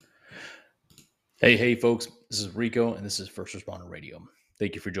Hey, folks, this is Rico, and this is First Responder Radio.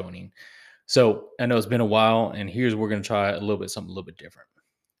 Thank you for joining. So, I know it's been a while, and here's we're going to try a little bit something a little bit different.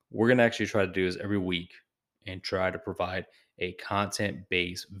 We're going to actually try to do this every week and try to provide a content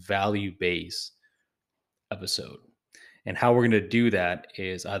based, value based episode. And how we're going to do that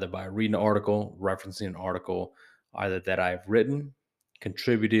is either by reading an article, referencing an article, either that I've written,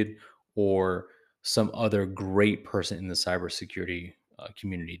 contributed, or some other great person in the cybersecurity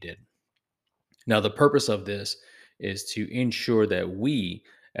community did. Now, the purpose of this is to ensure that we,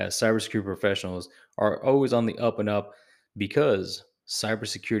 as cybersecurity professionals, are always on the up and up because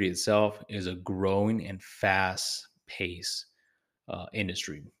cybersecurity itself is a growing and fast pace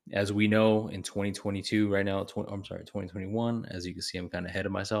industry. As we know in 2022, right now, 2021, as you can see, I'm kind of ahead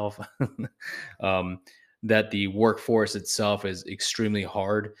of myself, um, that the workforce itself is extremely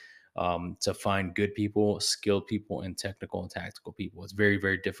hard to find good people, skilled people, and technical and tactical people. It's very,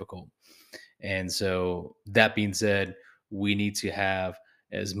 very difficult. And so, that being said, we need to have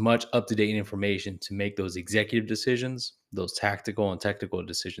as much up to date information to make those executive decisions, those tactical and technical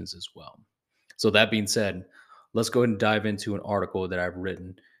decisions as well. So, that being said, let's go ahead and dive into an article that I've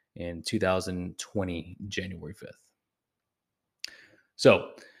written in 2020, January 5th.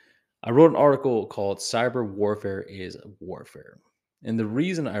 So, I wrote an article called Cyber Warfare is Warfare. And the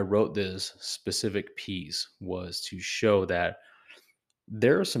reason I wrote this specific piece was to show that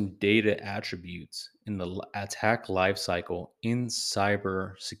there are some data attributes in the attack lifecycle in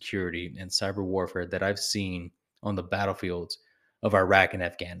cyber security and cyber warfare that I've seen on the battlefields of Iraq and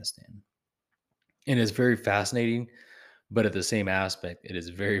Afghanistan. And it's very fascinating, but at the same aspect, it is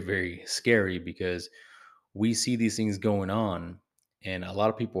very, very scary because we see these things going on, and a lot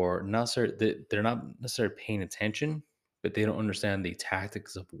of people are not they're not necessarily paying attention, but they don't understand the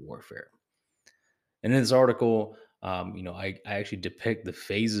tactics of warfare. And in this article, I actually depict the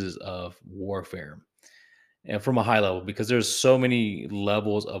phases of warfare and from a high level because there's so many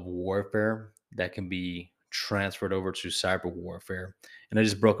levels of warfare that can be transferred over to cyber warfare. And I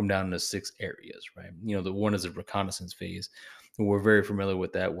just broke them down into six areas, right? The one is a reconnaissance phase. And we're very familiar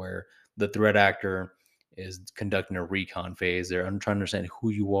with that, where the threat actor is conducting a recon phase. They're trying to understand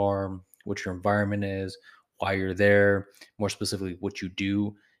who you are, what your environment is, why you're there, more specifically, what you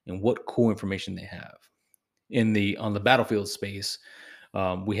do, and what cool information they have in the on the battlefield space.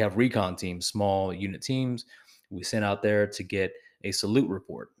 We have recon teams, small unit teams. We send out there to get a salute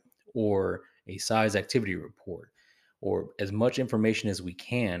report or a size activity report or as much information as we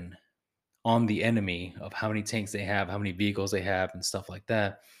can on the enemy of how many tanks they have, how many vehicles they have, and stuff like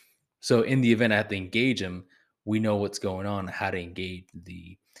that. So in the event I have to engage them, we know what's going on, how to engage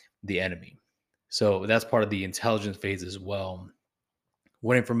the enemy. So that's part of the intelligence phase as well.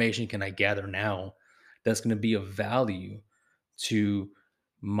 What information can I gather now that's going to be of value to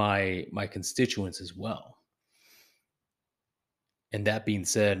my constituents as well? And that being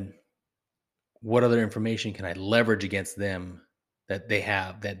said, what other information can I leverage against them that they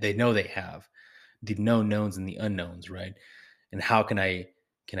have, that they know they have, the known knowns and the unknowns, right? And how can I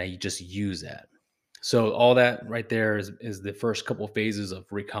just use that? So all that right there is the first couple of phases of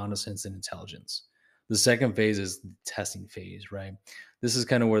reconnaissance and intelligence. The second phase is the testing phase, right? This is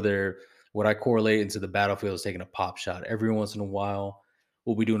kind of where they're what I correlate into the battlefield is taking a pop shot. Every once in a while,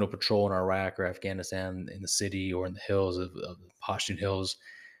 we'll be doing a patrol in Iraq or Afghanistan in the city or in the hills of the Pashtun Hills.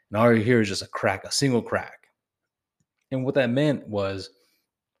 And all you hear is just a crack, a single crack. And what that meant was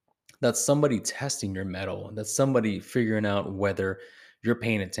that's somebody testing your metal. That's somebody figuring out whether you're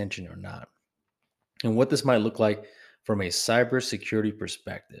paying attention or not. And what this might look like from a cybersecurity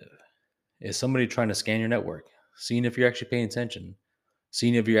perspective is somebody trying to scan your network, seeing if you're actually paying attention,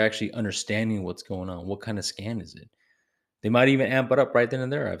 seeing if you're actually understanding what's going on. What kind of scan is it? They might even amp it up right then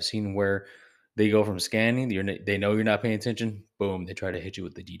and there. I've seen where they go from scanning, they know you're not paying attention, boom, they try to hit you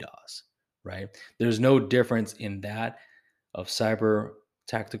with the DDoS, right? There's no difference in that of cyber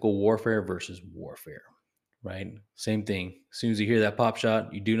tactical warfare versus warfare, right? Same thing. As soon as you hear that pop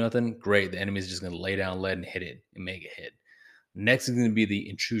shot, you do nothing, great. The enemy's just going to lay down lead and hit it and make it hit. Next is going to be the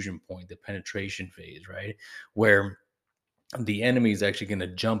intrusion point, the penetration phase, right? Where the enemy is actually going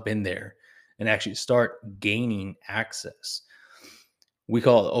to jump in there and actually start gaining access. We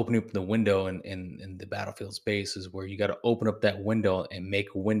call it opening up the window in the battlefield space, is where you got to open up that window and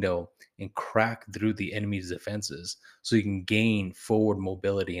make a window and crack through the enemy's defenses so you can gain forward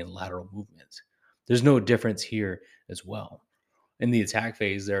mobility and lateral movement. There's no difference here as well. In the attack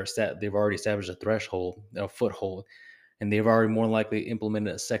phase, they've already established a threshold, a foothold, and they've already more likely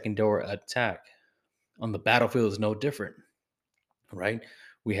implemented a second door attack. On the battlefield is no different, right?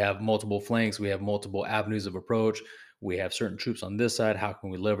 We have multiple flanks, we have multiple avenues of approach, We have certain troops on this side. How can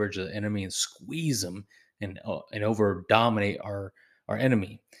we leverage the enemy and squeeze them and over dominate our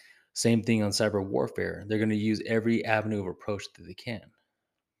enemy? Same thing on cyber warfare. They're going to use every avenue of approach that they can.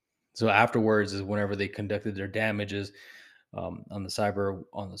 So afterwards is whenever they conducted their damages on the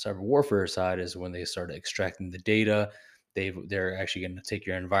cyber warfare side is when they started extracting the data. They're actually going to take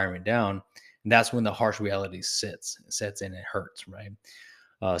your environment down, and that's when the harsh reality sets in. It hurts, right?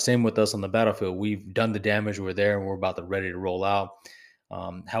 Same with us on the battlefield. We've done the damage. We're there, and we're about to ready to roll out.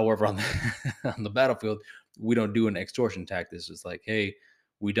 However, on the on the battlefield, we don't do an extortion tactic. It's just like, hey,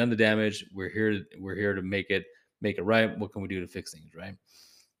 we've done the damage. We're here. We're here to make it right. What can we do to fix things, right?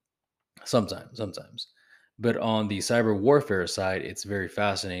 Sometimes. But on the cyber warfare side, it's very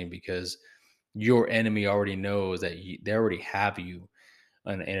fascinating because your enemy already knows that they already have you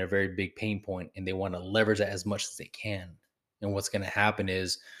in a very big pain point, and they want to leverage that as much as they can. And what's going to happen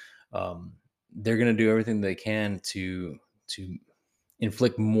is um, they're going to do everything they can to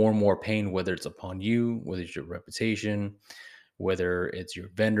inflict more and more pain, whether it's upon you, whether it's your reputation, whether it's your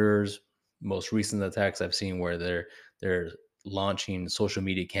vendors. Most recent attacks I've seen where they're launching social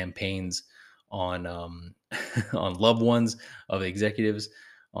media campaigns on on loved ones of the executives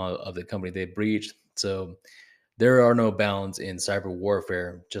of the company they breached. So there are no bounds in cyber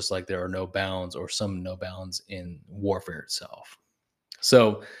warfare, just like there are no bounds or some no bounds in warfare itself.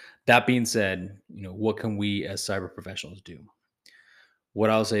 So that being said, what can we as cyber professionals do? What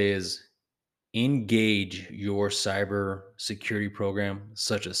I'll say is engage your cyber security program,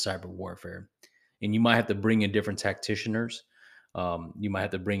 such as cyber warfare. And you might have to bring in different tactitioners. You might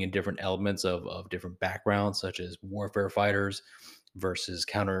have to bring in different elements of different backgrounds, such as warfare fighters versus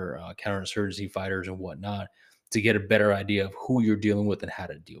counterinsurgency fighters and whatnot, to get a better idea of who you're dealing with and how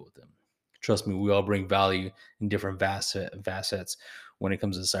to deal with them. Trust me, we all bring value in different facets when it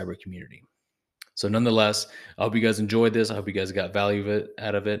comes to the cyber community. So, nonetheless, I hope you guys enjoyed this. I hope you guys got value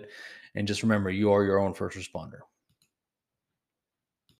out of it. And just remember, you are your own first responder.